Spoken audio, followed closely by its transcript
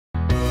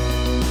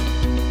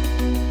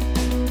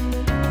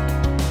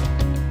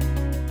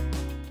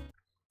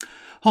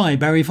Hi,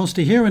 Barry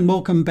Foster here, and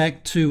welcome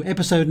back to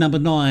episode number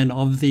 9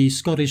 of the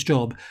Scottish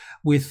Job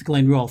with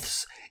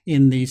Glenrothes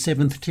in the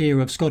 7th tier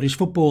of Scottish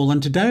football.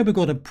 And today we've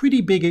got a pretty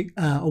big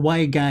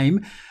away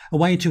game,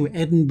 away to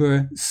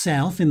Edinburgh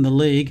South in the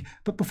league.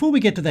 But before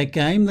we get to that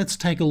game, let's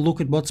take a look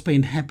at what's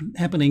been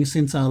happening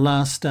since our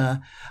last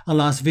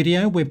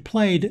video. We've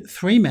played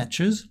 3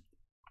 matches,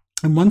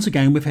 and once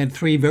again we've had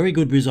 3 very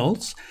good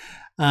results.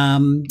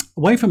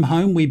 Away from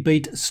home, we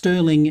beat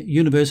Stirling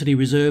University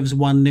Reserves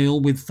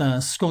 1-0 with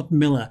Scott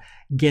Miller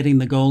getting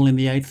the goal in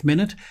the 8th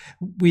minute.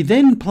 We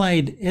then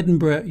played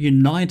Edinburgh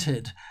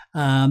United.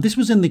 This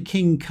was in the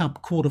King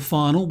Cup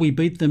quarter-final. We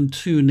beat them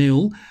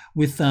 2-0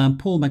 with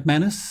Paul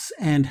McManus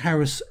and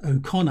Harris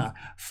O'Connor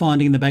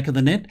finding the back of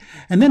the net.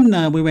 And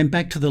then we went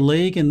back to the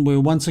league and we're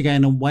once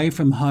again away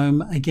from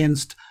home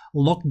against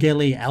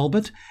Lochgelly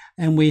Albert,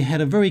 and we had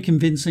a very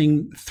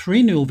convincing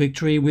 3-0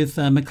 victory with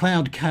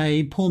McLeod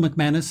Kay, Paul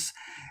McManus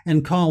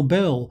and Kyle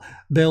Bell.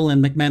 Bell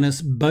and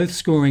McManus both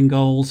scoring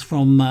goals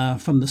from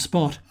the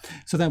spot.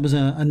 So that was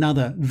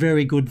another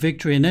very good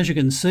victory. And as you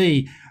can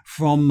see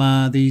from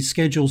the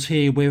schedules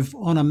here, we're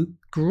on a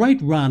great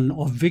run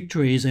of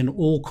victories in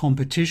all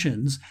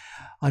competitions.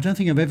 I don't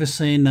think I've ever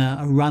seen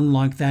a run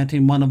like that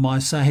in one of my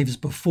saves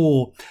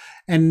before.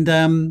 And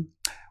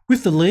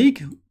with the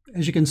league,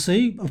 as you can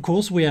see, of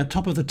course, we are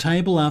top of the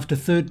table after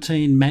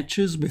 13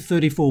 matches with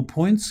 34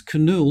 points.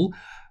 Canool,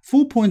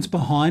 4 points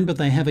behind, but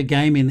they have a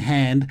game in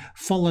hand,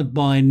 followed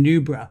by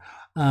Newborough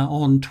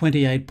on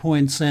 28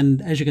 points.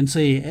 And as you can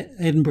see,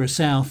 Edinburgh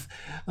South,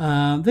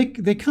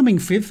 they're coming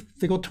 5th.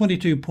 They've got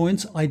 22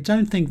 points. I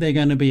don't think they're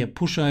going to be a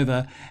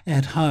pushover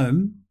at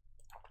home.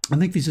 I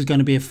think this is going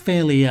to be a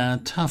fairly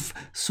tough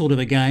sort of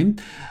a game.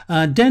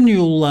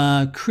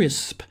 Daniel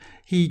Crisp,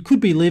 he could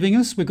be leaving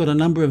us. We've got a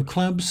number of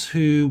clubs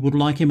who would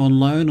like him on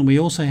loan, and we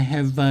also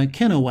have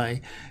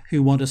Kenaway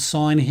who want to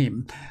sign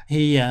him.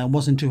 He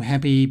wasn't too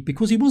happy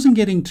because he wasn't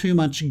getting too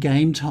much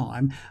game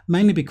time,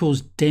 mainly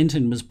because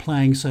Denton was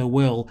playing so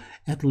well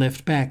at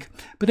left back.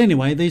 But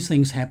anyway, these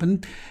things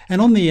happen.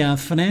 And on the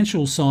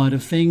financial side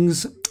of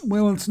things,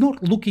 well, it's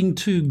not looking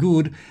too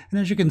good. And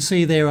as you can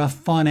see there, our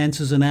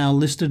finances are now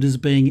listed as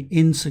being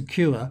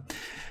insecure.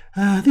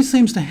 This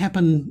seems to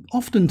happen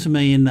often to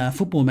me in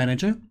Football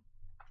Manager.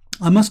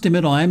 I must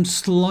admit I am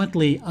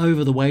slightly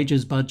over the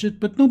wages budget,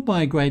 but not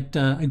by a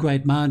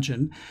great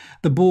margin.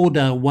 The board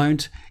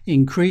won't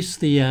increase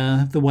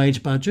the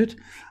wage budget.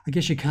 I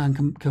guess you can't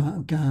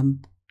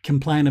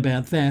complain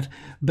about that.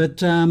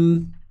 But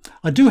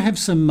I do have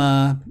some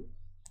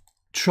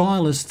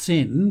trialists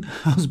in.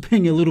 I was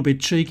being a little bit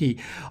cheeky.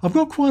 I've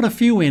got quite a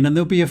few in, and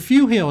there'll be a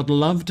few here I'd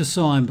love to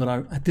sign, but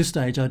at this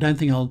stage I don't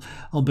think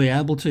I'll be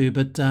able to.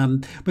 But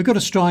we've got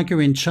a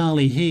striker in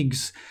Charlie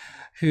Higgs,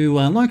 who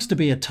likes to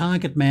be a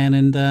target man,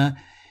 and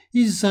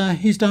he's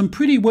done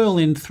pretty well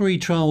in 3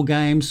 trial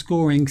games,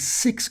 scoring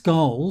 6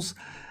 goals.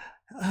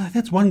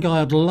 That's one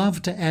guy I'd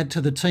love to add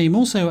to the team.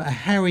 Also, a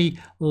Harry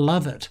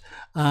Lovett,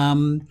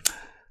 a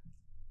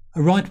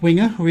right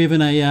winger or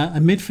even a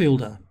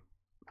midfielder.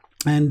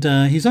 And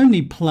he's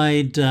only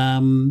played,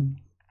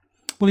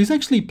 he's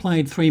actually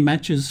played 3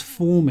 matches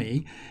for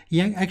me. He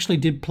actually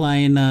did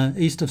play in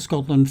East of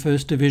Scotland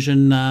First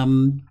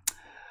Division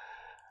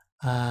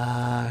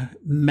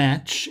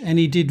match, and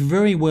he did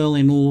very well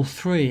in all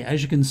 3,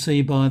 as you can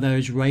see by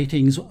those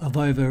ratings of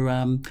over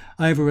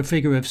a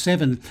figure of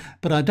 7.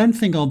 But I don't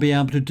think I'll be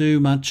able to do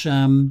much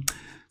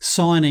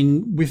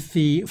signing with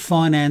the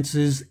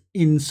finances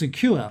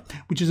insecure,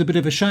 which is a bit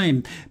of a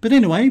shame. But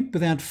anyway,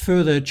 without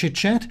further chit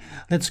chat,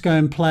 let's go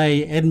and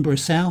play Edinburgh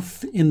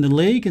South in the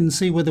league and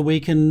see whether we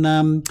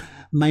can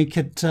make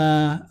it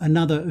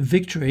another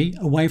victory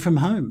away from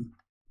home.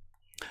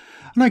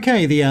 And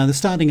okay, the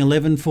starting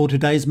 11 for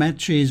today's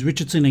match is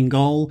Richardson in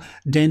goal,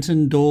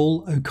 Denton,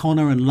 Dahl,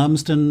 O'Connor and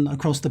Lumsden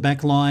across the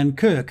back line,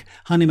 Kirk,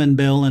 Honeyman,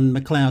 Bell and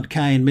McLeod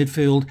Kay in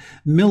midfield.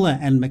 Miller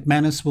and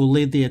McManus will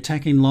lead the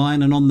attacking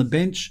line, and on the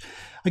bench,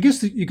 I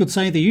guess you could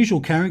say the usual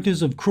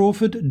characters of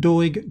Crawford,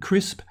 Doig,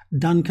 Crisp,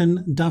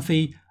 Duncan,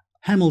 Duffy,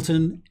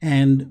 Hamilton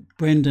and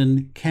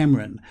Brendan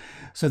Cameron.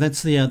 So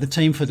that's the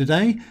team for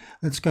today.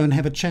 Let's go and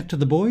have a chat to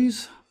the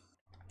boys.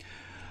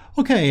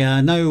 Okay,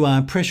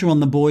 no pressure on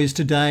the boys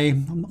today.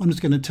 I'm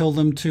just going to tell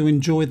them to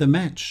enjoy the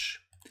match.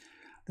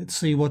 Let's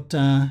see what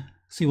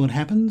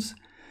happens.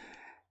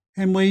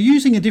 And we're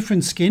using a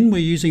different skin. We're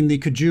using the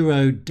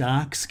Kajuro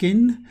dark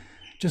skin,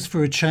 just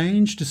for a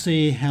change, to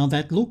see how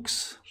that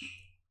looks.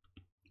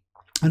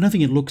 I don't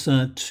think it looks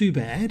too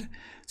bad.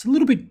 It's a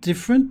little bit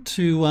different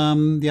to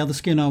the other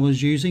skin I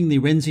was using, the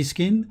Renzi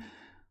skin.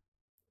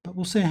 But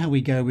we'll see how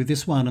we go with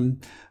this one.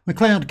 And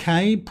McLeod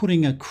Kay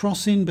putting a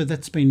cross in, but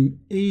that's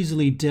been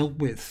easily dealt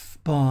with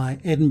by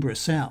Edinburgh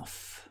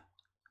South.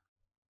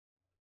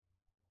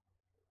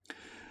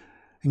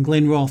 And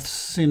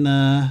Glenrothes in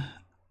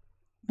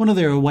one of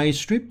their away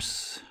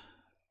strips.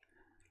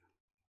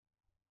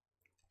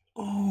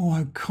 Oh,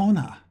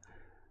 O'Connor.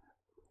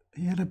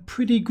 He had a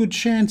pretty good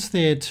chance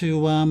there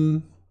to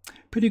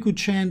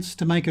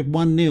make it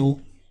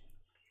 1-0.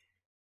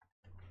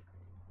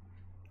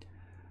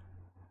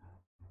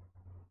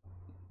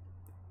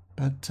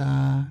 But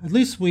at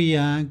least we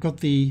got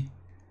the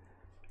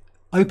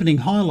opening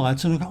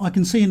highlights, and I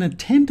can see an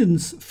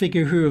attendance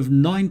figure here of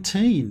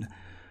 19.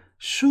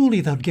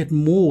 Surely they'd get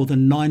more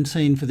than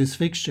 19 for this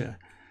fixture.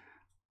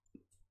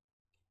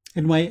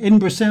 Anyway,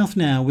 Edinburgh South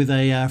now with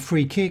a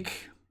free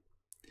kick.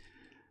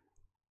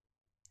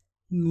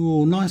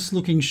 Oh, nice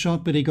looking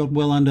shot, but he got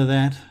well under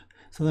that.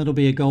 So that'll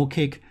be a goal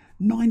kick.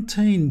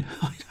 19,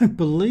 I don't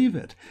believe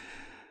it.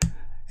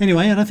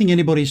 Anyway, I don't think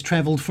anybody's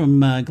travelled from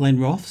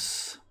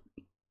Glenrothes.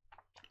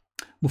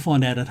 We'll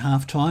find out at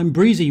half time.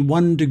 Breezy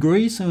 1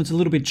 degree, so it's a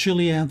little bit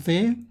chilly out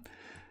there.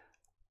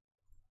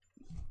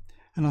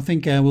 And I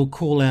think we'll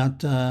call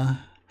out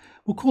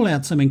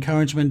some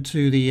encouragement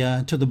to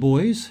the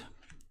boys.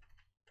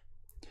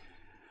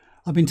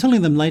 I've been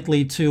telling them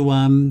lately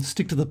to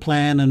stick to the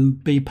plan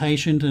and be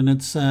patient, and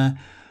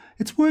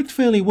it's worked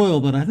fairly well,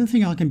 but I don't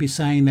think I can be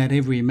saying that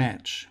every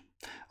match.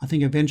 I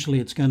think eventually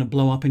it's going to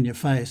blow up in your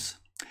face.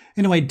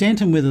 Anyway,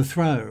 Denton with a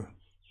throw.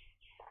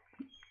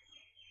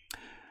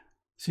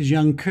 This is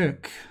young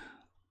Kirk,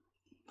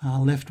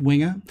 our left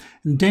winger.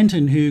 And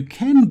Denton, who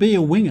can be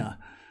a winger.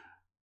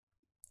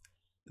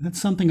 That's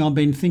something I've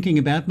been thinking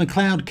about.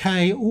 McLeod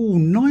K, oh,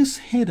 nice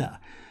header.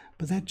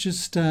 But that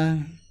just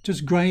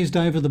grazed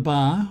over the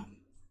bar.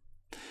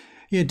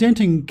 Yeah,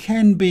 Denton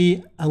can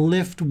be a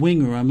left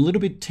winger. I'm a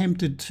little bit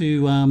tempted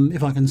to,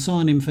 if I can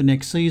sign him for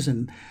next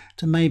season,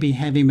 to maybe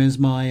have him as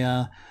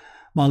my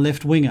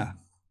left winger.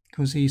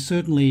 Because he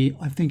certainly,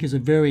 I think, is a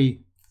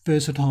very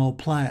versatile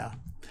player.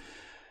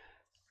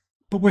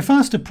 But we're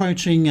fast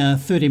approaching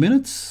 30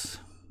 minutes.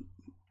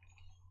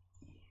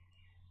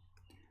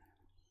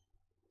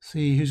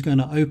 See who's going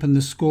to open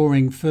the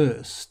scoring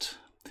first.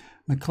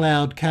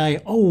 McLeod K.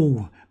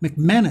 Oh,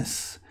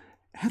 McManus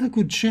had a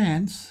good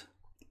chance.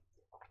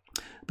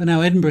 But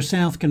now Edinburgh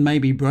South can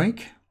maybe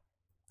break.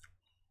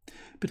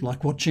 A bit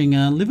like watching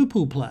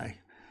Liverpool play.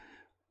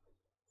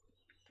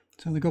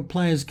 So they've got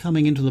players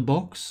coming into the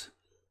box.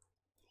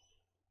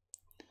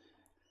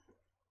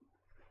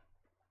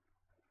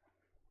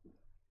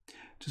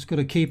 Just got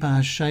to keep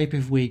our shape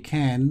if we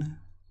can.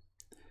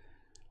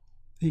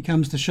 Here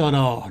comes the shot.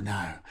 Oh,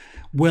 no.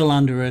 Well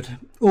under it.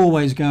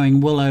 Always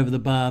going well over the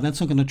bar. That's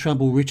not going to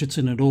trouble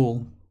Richardson at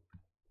all.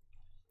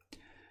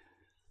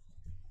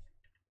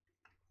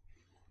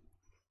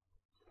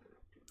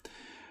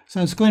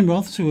 So it's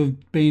Glenrothes who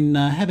have been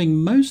having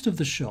most of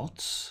the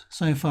shots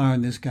so far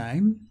in this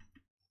game.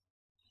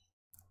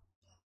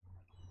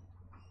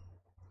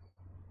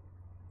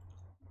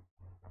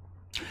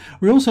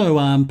 We're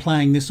also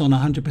playing this on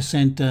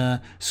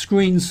 100%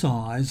 screen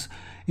size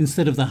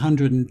instead of the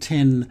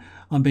 110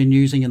 I've been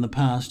using in the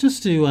past,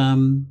 just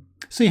to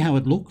see how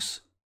it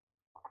looks.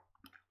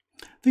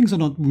 Things are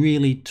not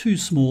really too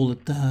small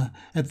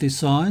at this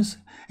size.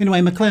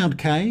 Anyway, McLeod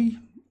K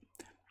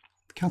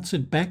cuts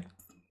it back.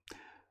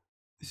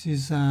 This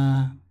is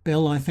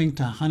Bell, I think,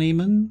 to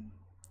Honeyman.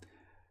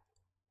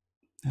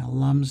 Now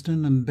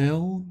Lumsden and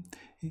Bell.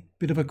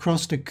 Bit of a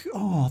cross to...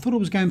 Oh, I thought it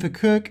was going for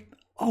Kirk.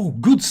 Oh,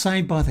 good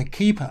save by the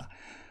keeper.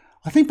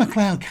 I think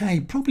McLeod K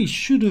probably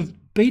should have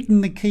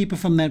beaten the keeper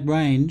from that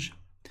range,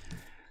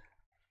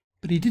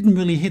 but he didn't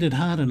really hit it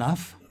hard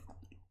enough.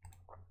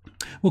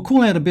 We'll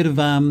call out a bit of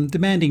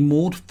demanding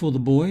more for the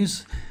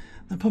boys.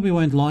 They probably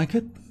won't like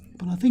it,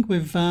 but I think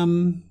we've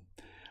been,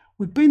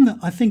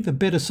 the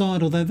better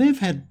side, although they've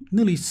had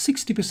nearly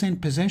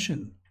 60%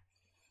 possession.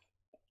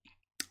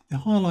 The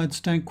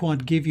highlights don't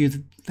quite give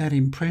you that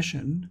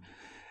impression.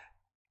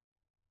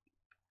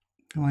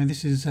 Anyway,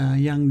 this is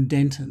young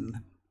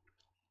Denton.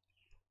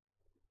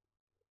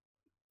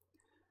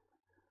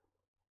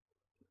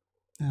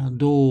 Now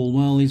Dahl,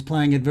 well, he's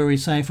playing it very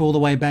safe all the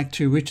way back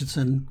to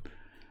Richardson.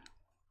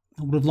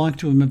 I would have liked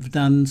to have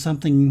done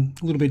something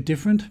a little bit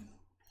different.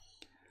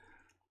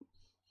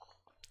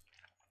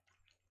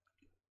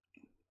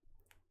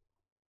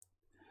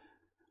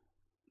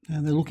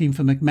 Now they're looking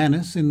for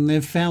McManus, and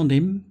they've found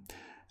him.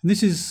 And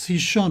this is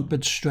his shot,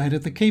 but straight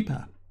at the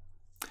keeper.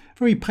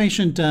 Very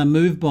patient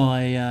move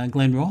by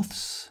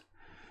Glenrothes,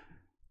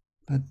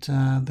 but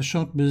the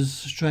shot was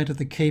straight at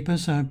the keeper,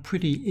 so a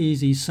pretty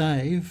easy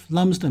save.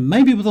 Lumsden,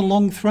 maybe with a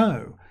long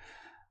throw.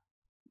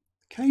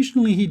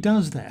 Occasionally he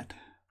does that.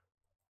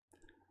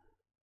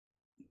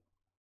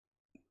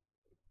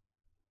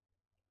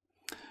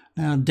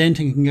 Now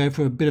Denton can go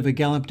for a bit of a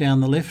gallop down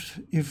the left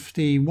if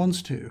he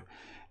wants to.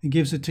 He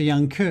gives it to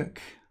young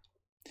Kirk.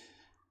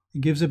 He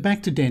gives it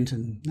back to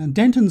Denton. Now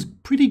Denton's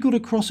pretty good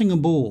at crossing a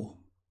ball.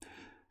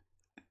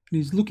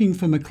 He's looking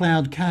for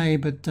McLeod K,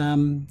 but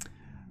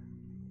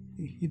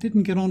he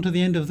didn't get on to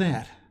the end of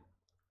that.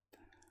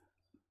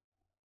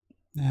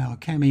 Now,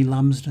 Cammy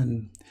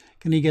Lumsden,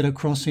 can he get a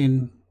cross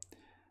in?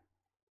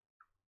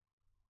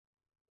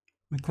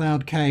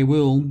 McLeod K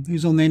will.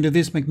 Who's on the end of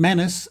this?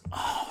 McManus.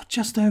 Oh,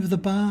 just over the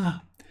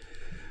bar.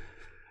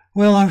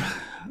 Well, I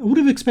would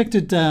have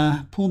expected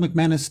Paul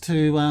McManus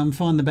to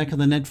find the back of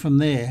the net from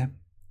there.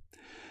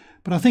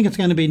 But I think it's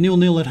going to be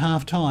 0-0 at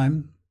half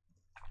time.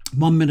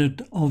 1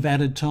 minute of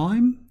added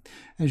time,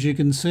 as you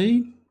can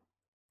see.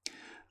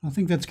 I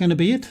think that's going to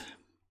be it.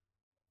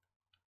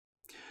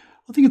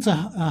 I think it's a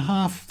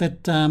half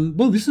that,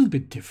 well, this is a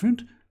bit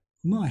different.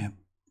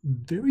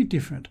 Very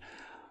different.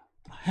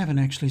 I haven't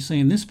actually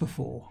seen this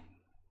before.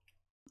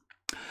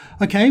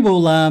 Okay,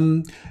 well,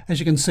 as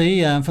you can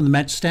see from the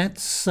match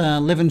stats,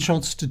 11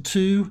 shots to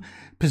 2,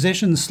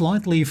 possession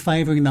slightly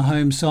favouring the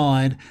home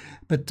side,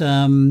 but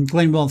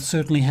Glenrothes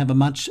certainly have a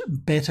much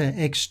better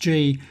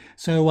XG.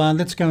 So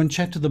let's go and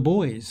chat to the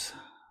boys.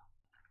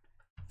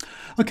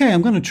 Okay,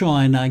 I'm going to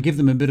try and give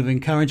them a bit of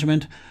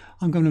encouragement.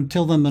 I'm going to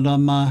tell them that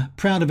I'm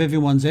proud of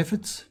everyone's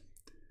efforts.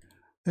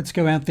 Let's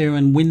go out there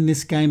and win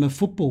this game of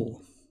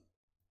football.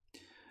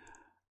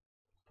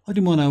 I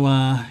didn't want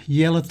to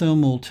yell at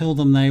them or tell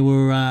them they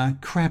were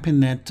crap in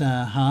that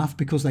half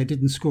because they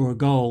didn't score a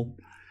goal.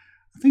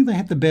 I think they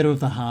had the better of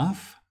the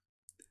half.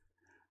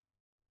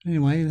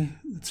 Anyway,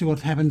 let's see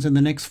what happens in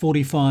the next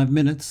 45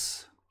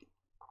 minutes.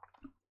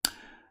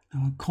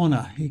 Now,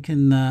 Connor, he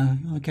can,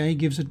 okay, he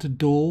gives it to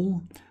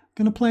Dahl.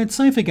 Going to play it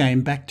safe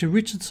again, back to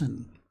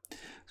Richardson.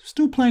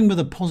 Still playing with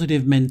a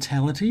positive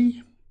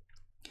mentality.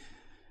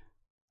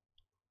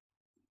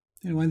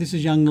 Anyway, this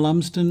is young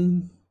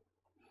Lumsden.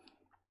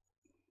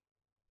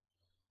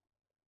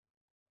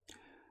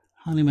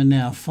 Honeyman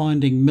now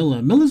finding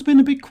Miller. Miller's been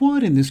a bit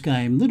quiet in this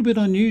game, a little bit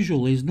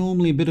unusual. He's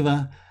normally a bit of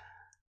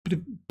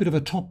a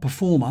top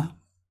performer.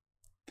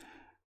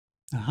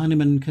 Now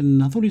Honeyman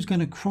can, I thought he was going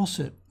to cross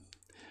it.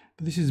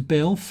 But this is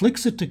Bell,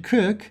 flicks it to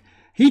Kirk.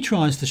 He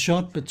tries the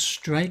shot, but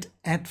straight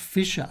at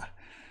Fisher.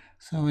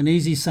 So an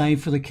easy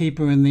save for the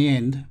keeper in the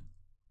end.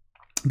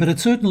 But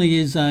it certainly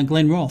is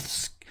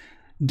Glenrothes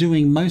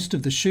doing most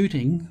of the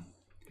shooting,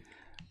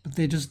 but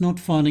they're just not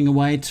finding a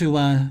way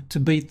to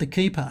beat the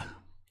keeper.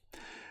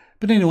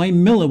 But anyway,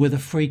 Miller with a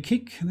free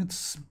kick.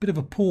 That's a bit of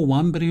a poor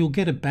one, but he'll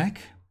get it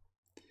back.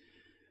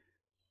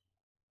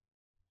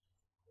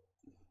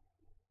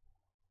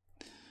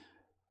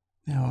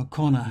 Now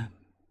O'Connor,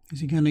 is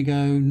he going to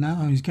go?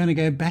 No, he's going to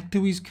go back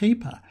to his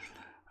keeper.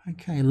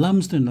 Okay,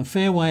 Lumsden, a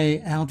fair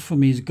way out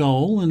from his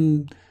goal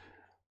and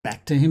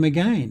back to him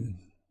again.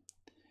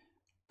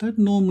 Don't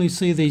normally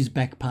see these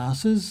back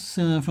passes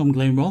from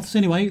Glenrothes.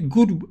 Anyway,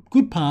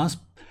 good pass.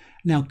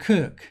 Now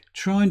Kirk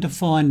trying to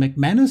find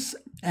McManus,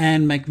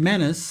 and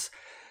McManus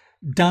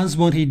does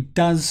what he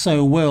does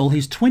so well.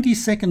 His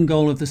 22nd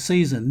goal of the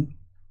season.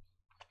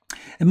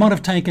 It might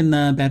have taken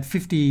about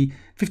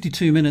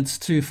 52 minutes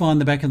to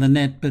find the back of the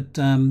net, but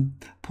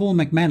Paul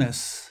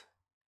McManus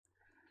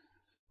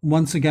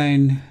once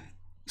again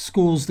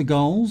scores the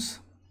goals.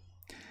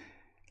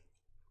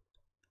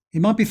 He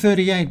might be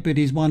 38, but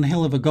he's one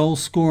hell of a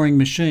goal-scoring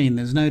machine.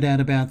 There's no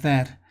doubt about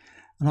that.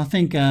 And I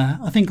think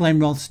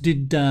Glenrothes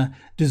did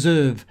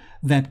deserve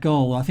that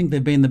goal. I think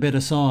they've been the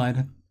better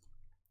side.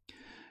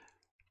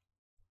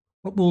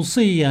 But we'll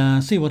see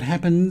what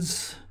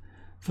happens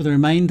for the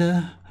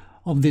remainder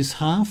of this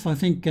half. I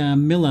think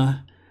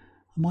Miller,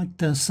 I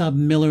might sub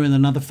Miller in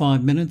another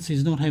 5 minutes.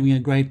 He's not having a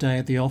great day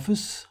at the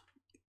office.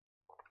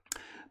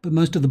 But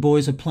most of the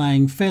boys are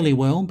playing fairly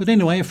well. But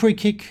anyway, a free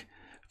kick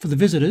for the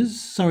visitors.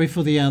 Sorry,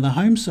 for the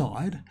home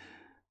side.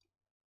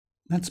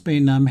 That's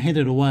been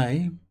headed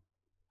away.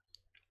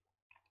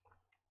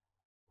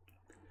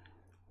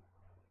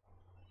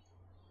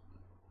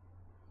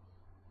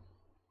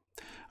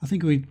 I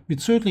think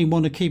we'd certainly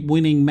want to keep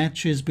winning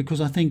matches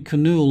because I think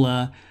Canool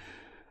are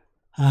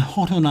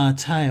hot on our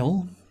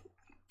tail,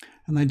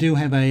 and they do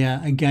have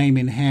a game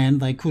in hand.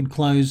 They could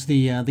close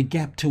the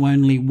gap to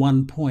only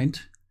 1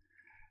 point.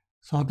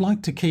 So I'd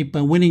like to keep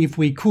winning if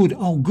we could.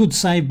 Oh, good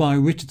save by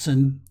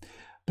Richardson,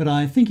 but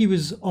I think he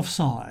was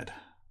offside.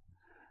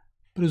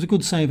 But it was a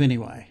good save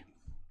anyway.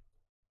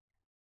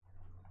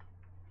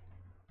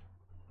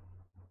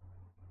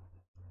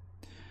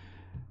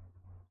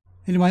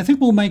 Anyway, I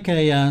think we'll make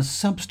a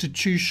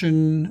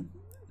substitution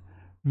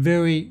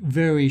very,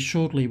 very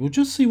shortly. We'll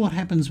just see what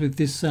happens with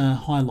this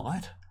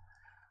highlight,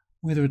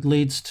 whether it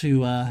leads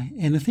to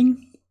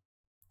anything.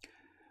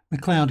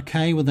 McLeod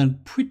K with a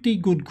pretty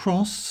good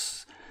cross.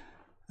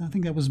 I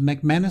think that was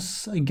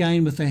McManus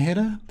again with the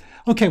header.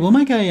 Okay, we'll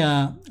make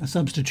a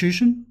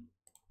substitution.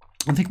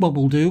 I think what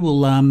we'll do,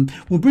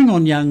 we'll bring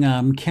on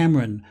young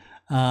Cameron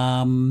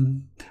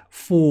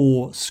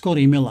for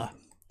Scotty Miller.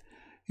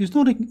 He's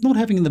not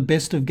having the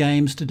best of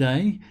games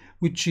today,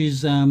 which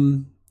is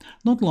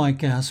not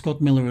like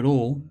Scott Miller at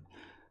all.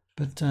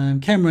 But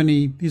Cameron,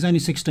 he's only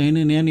 16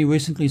 and he only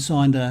recently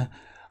signed a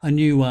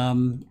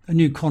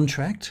new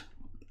contract.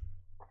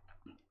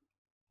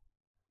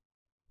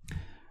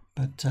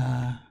 But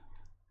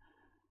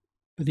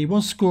he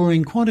was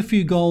scoring quite a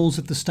few goals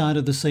at the start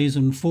of the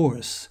season for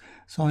us.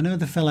 So I know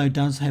the fellow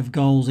does have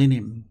goals in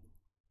him.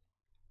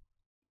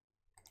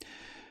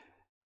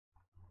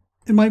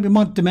 We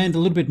might demand a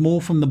little bit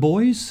more from the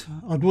boys.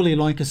 I'd really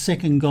like a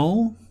second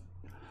goal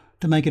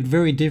to make it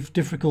very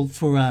difficult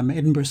for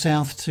Edinburgh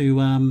South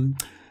to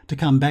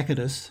come back at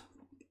us.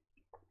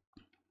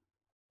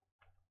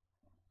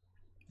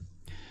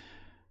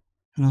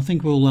 And I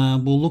think we'll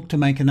look to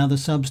make another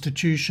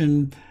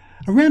substitution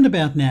around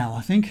about now,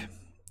 I think.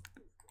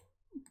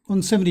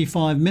 On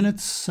 75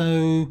 minutes,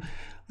 so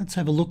Let's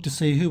have a look to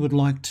see who would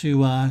like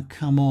to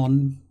come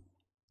on.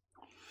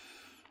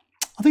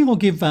 I think I'll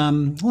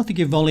have to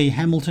give Ollie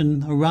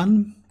Hamilton a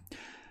run.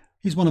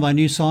 He's one of our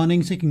new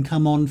signings. He can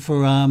come on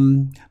for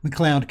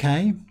McLeod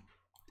K.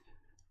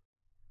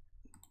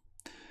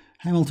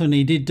 Hamilton,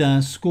 he did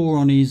score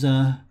on his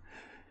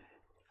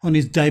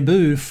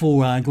debut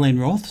for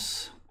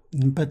Glenrothes,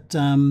 but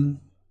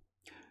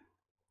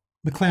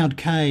McLeod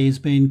K has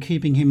been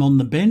keeping him on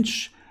the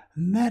bench,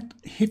 and that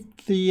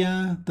hit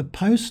the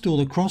post or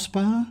the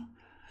crossbar.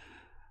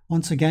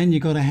 Once again,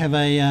 you've got to have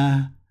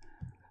a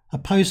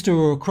poster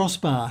or a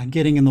crossbar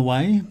getting in the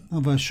way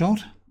of a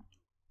shot.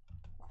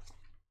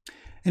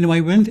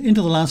 Anyway, we went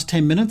into the last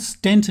 10 minutes.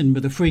 Denton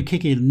with a free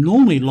kick. He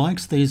normally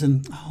likes these,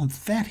 and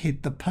that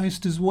hit the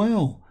post as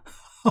well.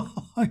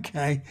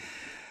 Okay.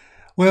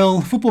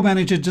 Well, Football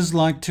Manager does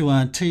like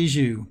to tease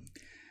you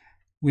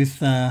with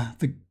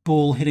the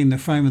ball hitting the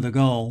frame of the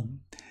goal.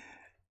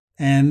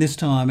 And this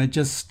time it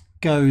just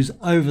goes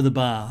over the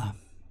bar.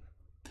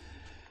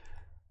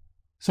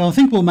 So I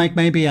think we'll make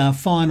maybe our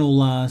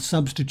final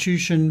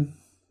substitution.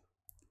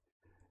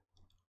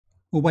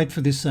 We'll wait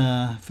for this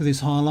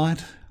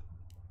highlight.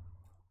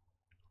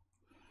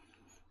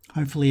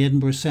 Hopefully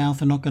Edinburgh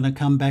South are not going to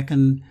come back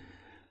and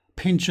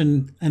pinch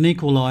an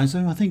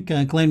equaliser. I think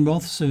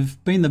Glenrothes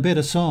have been the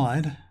better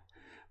side,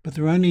 but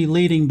they're only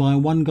leading by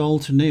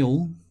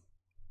 1-0.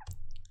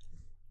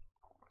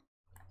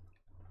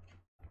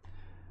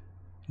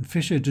 And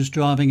Fisher just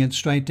driving it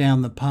straight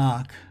down the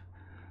park.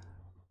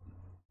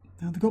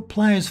 Now they've got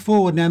players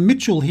forward. Now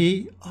Mitchell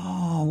here,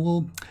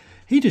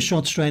 he just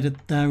shot straight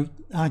at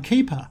our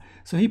keeper,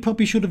 so he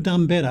probably should have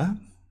done better.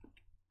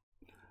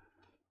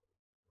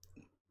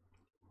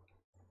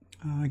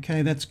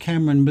 Okay, that's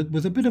Cameron, but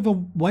with a bit of a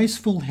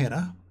wasteful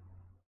header.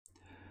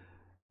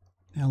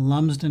 Now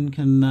Lumsden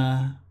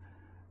can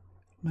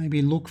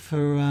maybe look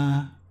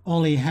for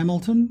Ollie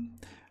Hamilton.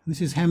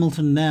 This is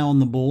Hamilton now on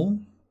the ball.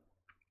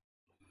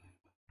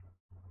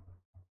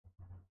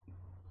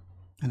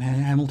 And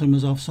Hamilton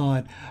was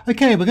offside.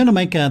 Okay, we're going to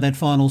make that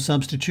final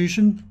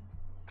substitution.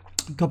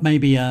 Got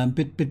maybe a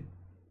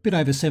bit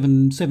over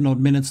seven odd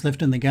minutes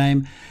left in the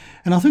game,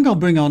 and I think I'll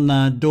bring on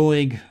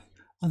Doig.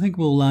 I think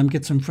we'll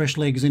get some fresh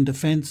legs in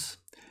defence,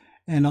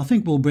 and I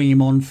think we'll bring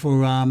him on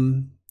for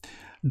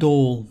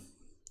Dahl.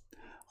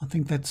 I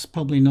think that's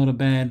probably not a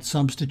bad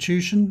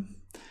substitution.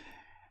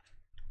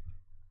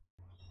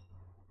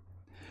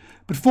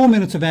 But 4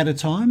 minutes of added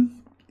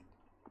time,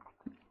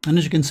 and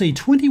as you can see,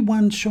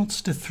 21 shots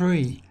to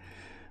 3.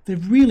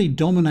 They've really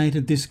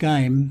dominated this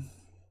game,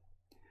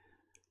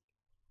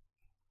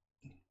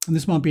 and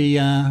this might be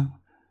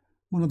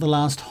one of the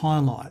last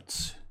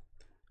highlights.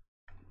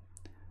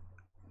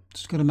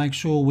 Just got to make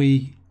sure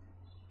we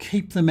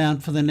keep them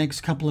out for the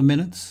next couple of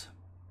minutes.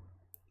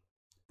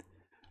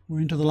 We're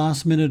into the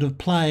last minute of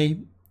play.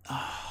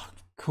 Oh,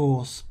 of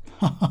course.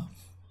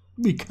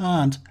 We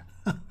can't.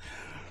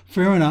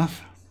 Fair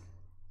enough.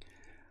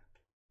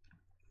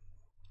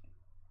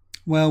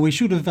 Well, we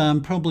should have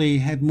probably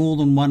had more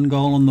than one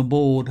goal on the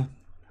board.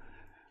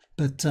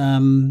 But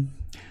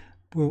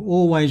we're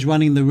always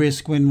running the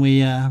risk when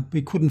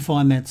we couldn't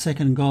find that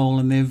second goal,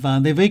 and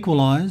they've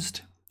equalised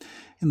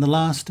in the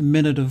last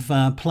minute of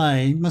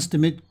play. Must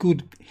admit,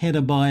 good header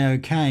by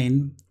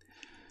O'Kane,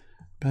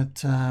 but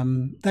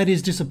that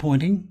is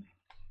disappointing.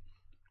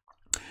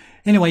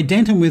 Anyway,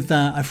 Denton with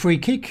a free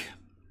kick,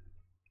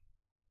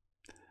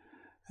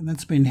 and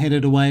that's been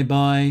headed away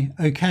by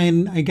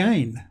O'Kane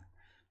again.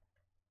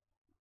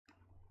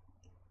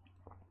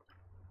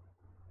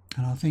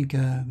 And I think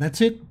that's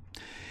it.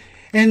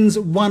 Ends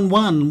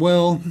 1-1.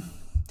 Well,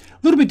 a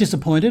little bit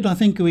disappointed. I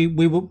think we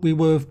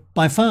were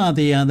by far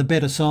the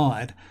better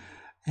side.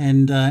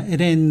 And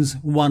it ends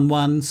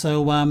 1-1,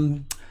 so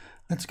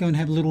let's go and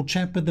have a little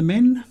chat with the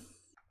men.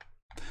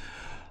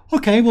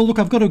 Okay, well, look,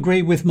 I've got to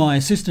agree with my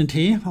assistant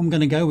here. I'm going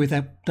to go with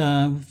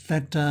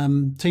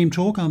that team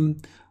talk.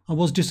 I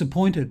was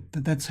disappointed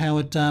that that's how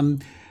it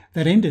that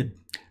ended.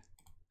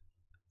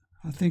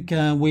 I think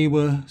we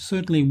were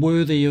certainly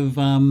worthy of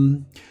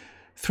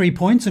 3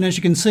 points, and as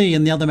you can see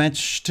in the other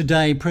match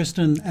today,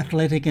 Preston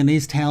Athletic and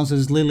East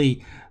Houses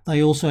Lily,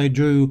 they also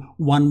drew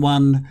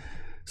 1-1.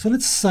 So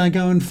let's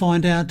go and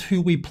find out who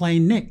we play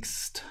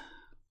next.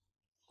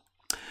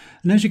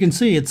 And as you can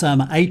see, it's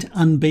 8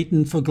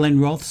 unbeaten for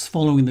Glenrothes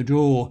following the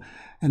draw,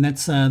 and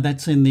that's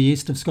in the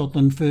East of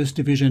Scotland First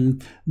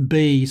Division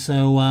B.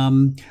 So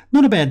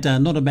not a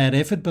bad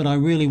effort, but I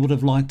really would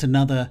have liked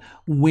another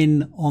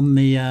win on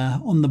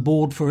the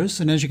board for us.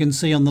 And as you can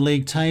see on the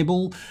league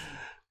table,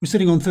 we're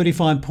sitting on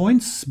 35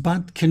 points,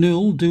 but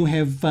Canul do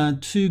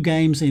have 2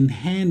 games in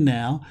hand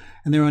now,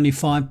 and they're only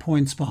 5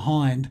 points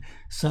behind.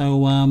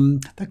 So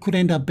that could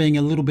end up being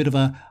a little bit of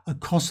a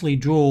costly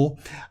draw.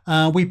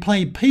 We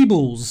play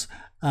Peebles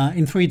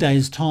in 3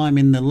 days' time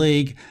in the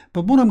league.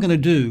 But what I'm going to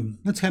do,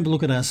 let's have a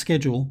look at our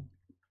schedule.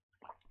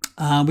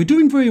 We're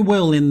doing very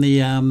well in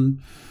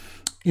the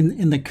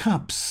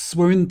cups.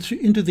 We're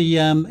into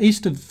the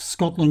East of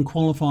Scotland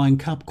qualifying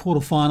cup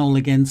quarter-final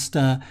against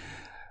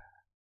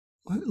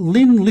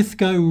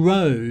Linlithgow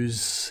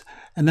Rose.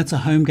 and that's a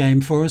home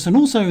game for us. And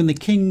also in the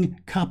King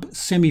Cup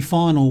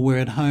semi-final, we're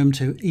at home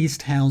to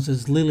East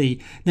House's Lily.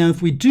 Now,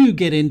 if we do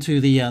get into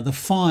the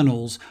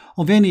finals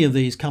of any of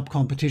these cup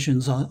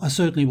competitions, I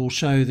certainly will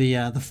show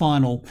the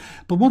final.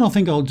 But what I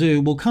think I'll do,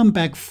 we'll come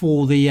back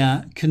for the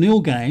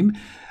Canil game,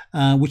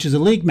 which is a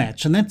league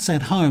match, and that's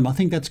at home. I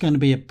think that's going to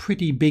be a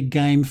pretty big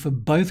game for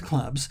both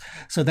clubs.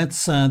 So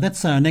that's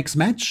our next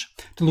match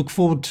to look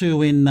forward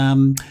to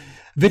in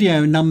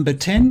video number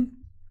 10.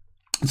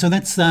 So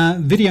that's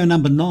video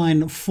number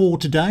 9 for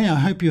today. I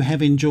hope you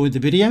have enjoyed the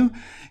video.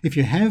 If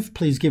you have,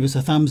 please give us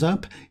a thumbs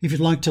up. If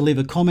you'd like to leave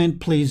a comment,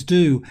 please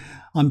do.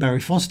 I'm Barry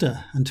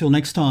Foster. Until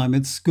next time,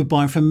 it's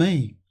goodbye from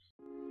me.